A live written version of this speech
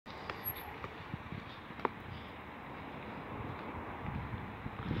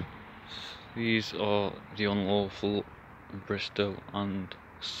These are the unlawful Bristow and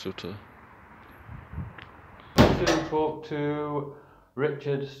Sutor. To talk to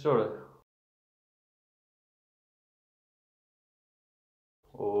Richard Sutor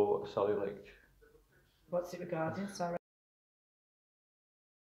or Sally Lake. What's it regarding? Sorry.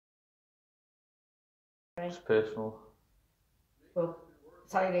 It's personal. Well,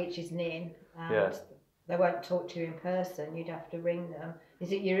 Sally Leach isn't in, and Yeah. they won't talk to you in person. You'd have to ring them.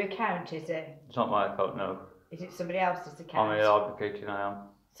 Is it your account? Is it? It's not my account, no. Is it somebody else's account? I'm here advocating, I am.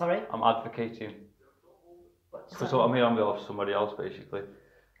 Sorry? I'm advocating. Because I'm here on behalf of somebody else, basically.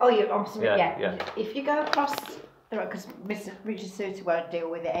 Oh, you're on somebody, Yeah. If you go across, because Mr. Richard Sutor won't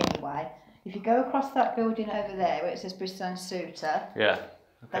deal with it anyway. If you go across that building over there where it says Bristow and Sutor, Yeah.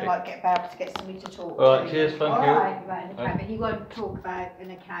 Okay. they might get able to get somebody to talk to. Alright, cheers, thank you. Alright, about an account, but he won't talk about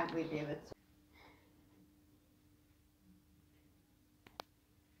an account with you at all.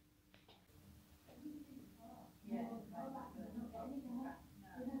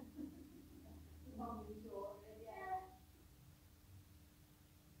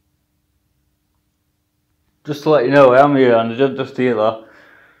 Just to let you know, I am here and I did just hear that.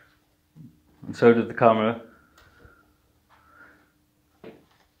 And so did the camera.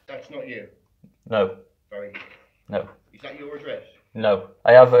 That's not you? No. Very. No. Is that your address? No.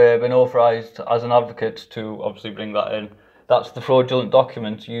 I have been authorised as an advocate to obviously bring that in. That's the fraudulent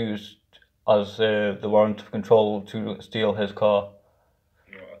document used as the warrant of control to steal his car.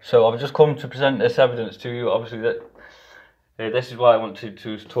 Right, okay. So I've just come to present this evidence to you. Obviously, that this is why I wanted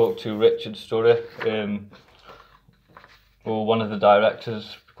to talk to Richard Sutor, or one of the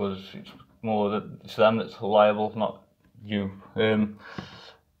directors, because it's more that it's them that's liable, not you.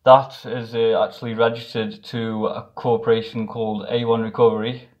 That is actually registered to a corporation called A1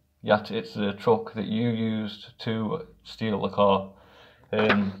 Recovery, yet it's the truck that you used to steal the car.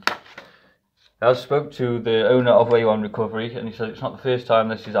 I spoke to the owner of A1 Recovery and he said it's not the first time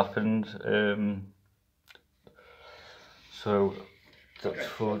this has happened. So that's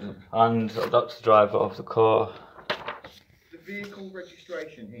fraudulent. And that's the driver of the car. The vehicle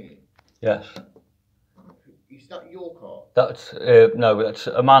registration here, Yes. is that your car? That's no, that's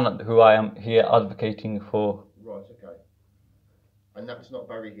a man who I am here advocating for. Right, okay. And that's not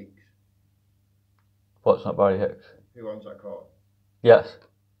Barry Hicks, What's not Barry Hicks? who owns that car? Yes.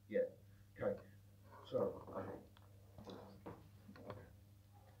 Yeah. Okay. So,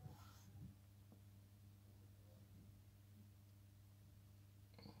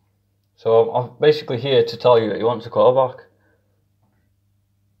 So I'm basically here to tell you that he wants a car back.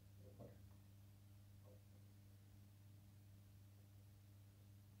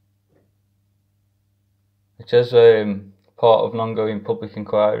 It is part of an ongoing public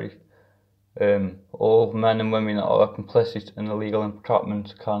inquiry. All men and women that are complicit in illegal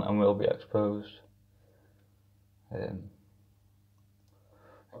entrapment can and will be exposed. okay,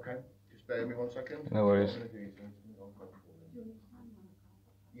 just bear with me 1 second. No worries.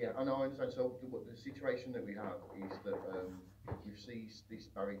 Yeah, I know, I understand. So the situation that we have is that we've seized this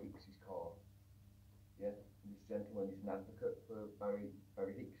Barry Hicks's car. Yeah, and this gentleman is an advocate for Barry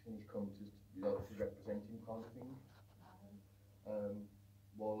Hicks, and he's come to represent him, kind of thing.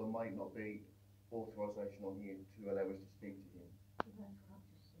 While there might not be authorisation on here to allow us to speak to him,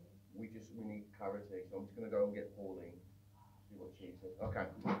 we need clarity. So I'm just going to go and get Pauline, see what she says. Okay,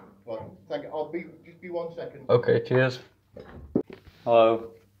 right. Thank you. Just be 1 second. Okay, cheers. Hello.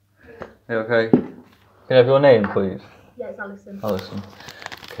 You okay? Can I have your name, please? Yeah, it's Alison. Alison.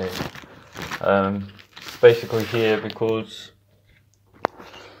 Okay. Basically here because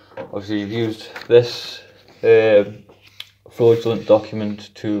obviously you've used this fraudulent document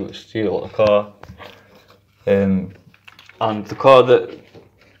to steal a car, and the car that,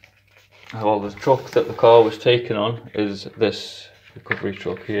 well, the truck that the car was taken on is this recovery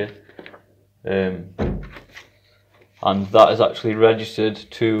truck here. And that is actually registered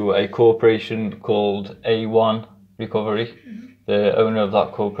to a corporation called A1 Recovery. Mm-hmm. The owner of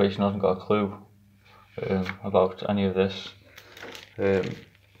that corporation hasn't got a clue about any of this.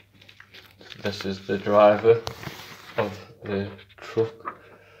 This is the driver of the truck.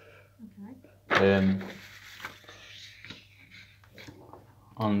 Okay.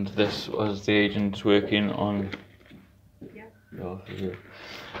 And this was the agent working on. Yeah.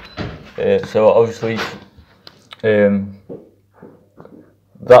 So obviously,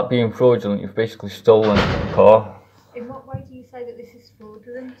 that being fraudulent, you've basically stolen the car. In what way do you say that this is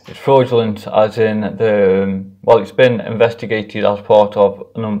fraudulent? It's fraudulent as in well, it's been investigated as part of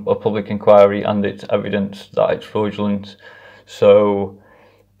a public inquiry and it's evidence that it's fraudulent. So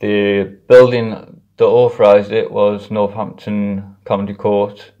the building that authorised it was Northampton County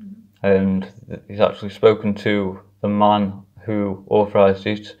Court, and he's actually spoken to the man who authorised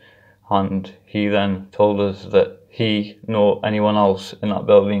it, and he then told us that he nor anyone else in that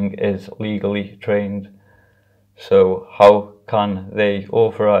building is legally trained. So how can they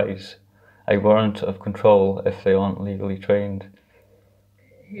authorise a warrant of control if they aren't legally trained?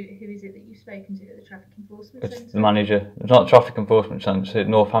 Who is it that you've spoken to at the traffic enforcement It's centre? the manager. It's not traffic enforcement centre, it's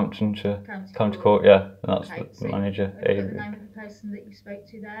Northamptonshire County Court, yeah. And that's Okay, the so manager, have you got the Adrian. name of the person that you spoke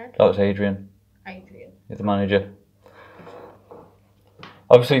to there? That was Adrian, Adrian. the manager.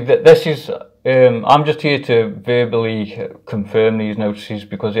 Obviously, this is. I'm just here to verbally confirm these notices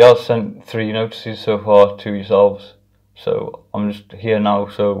because he has sent 3 notices so far to yourselves. So I'm just here now,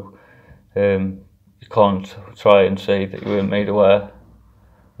 so you can't try and say that you weren't made aware.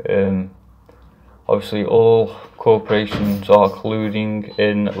 Obviously, all corporations are colluding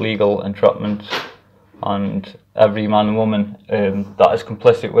in legal entrapment, and every man and woman that is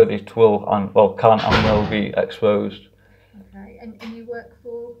complicit with it will and can and will be exposed. Okay, and you work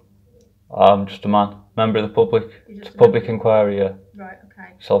for? I'm just a man, member of the public. It's a public inquiry, yeah. Right,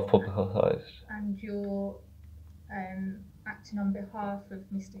 okay. Self-publicised. And you're acting on behalf of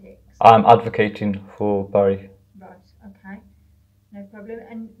Mr. Hicks? I'm advocating for Barry. Right, okay. No problem.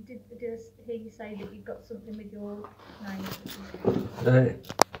 And did I hear you say that you've got something with your name?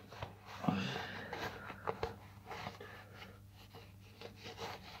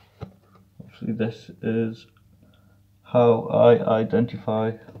 Obviously, this is how I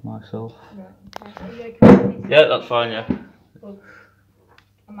identify myself. Right, okay. Are you okay with this? Yeah, that's fine, yeah. Well,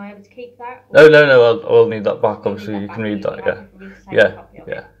 am I able to keep that? No, I'll need that back, obviously, you can read that, yeah. Yeah,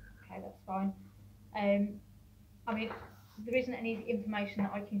 yeah. Okay, that's fine. I mean, there isn't any information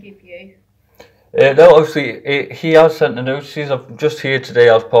that I can give you. No, obviously, he has sent the notices. I'm just here today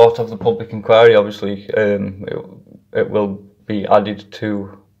as part of the public inquiry, obviously. It will be added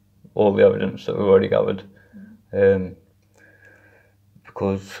to all the evidence that we've already gathered.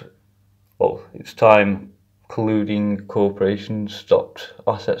 Because, well, it's time colluding corporations stopped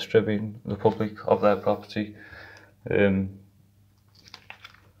asset stripping the public of their property. So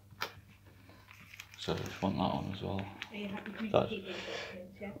I just want that on as well. Are you happy for me to keep these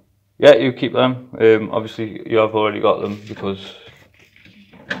documents, yeah? Yeah, you keep them. Obviously, you have already got them because.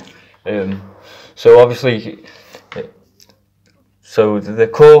 So obviously, so the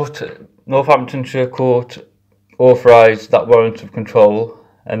court, Northamptonshire Court, authorised that warrant of control,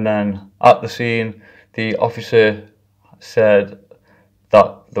 and then at the scene, the officer said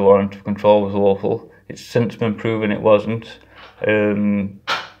that the warrant of control was lawful. It's since been proven it wasn't.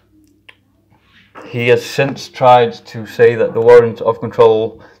 He has since tried to say that the warrant of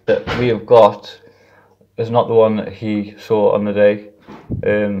control that we have got is not the one that he saw on the day.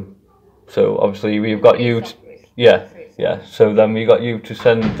 So obviously we've got you, so then we got you to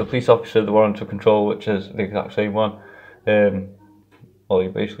send the police officer the warrant of control, which is the exact same one. Well,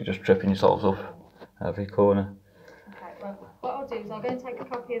 you're basically just tripping yourselves up every corner. Okay, well, what I'll do is I'll go and take a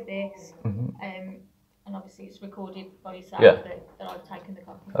copy of this, and obviously it's recorded by yourself that I've taken the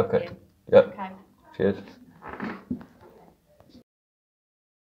copy from you. Yeah. Okay. Cheers.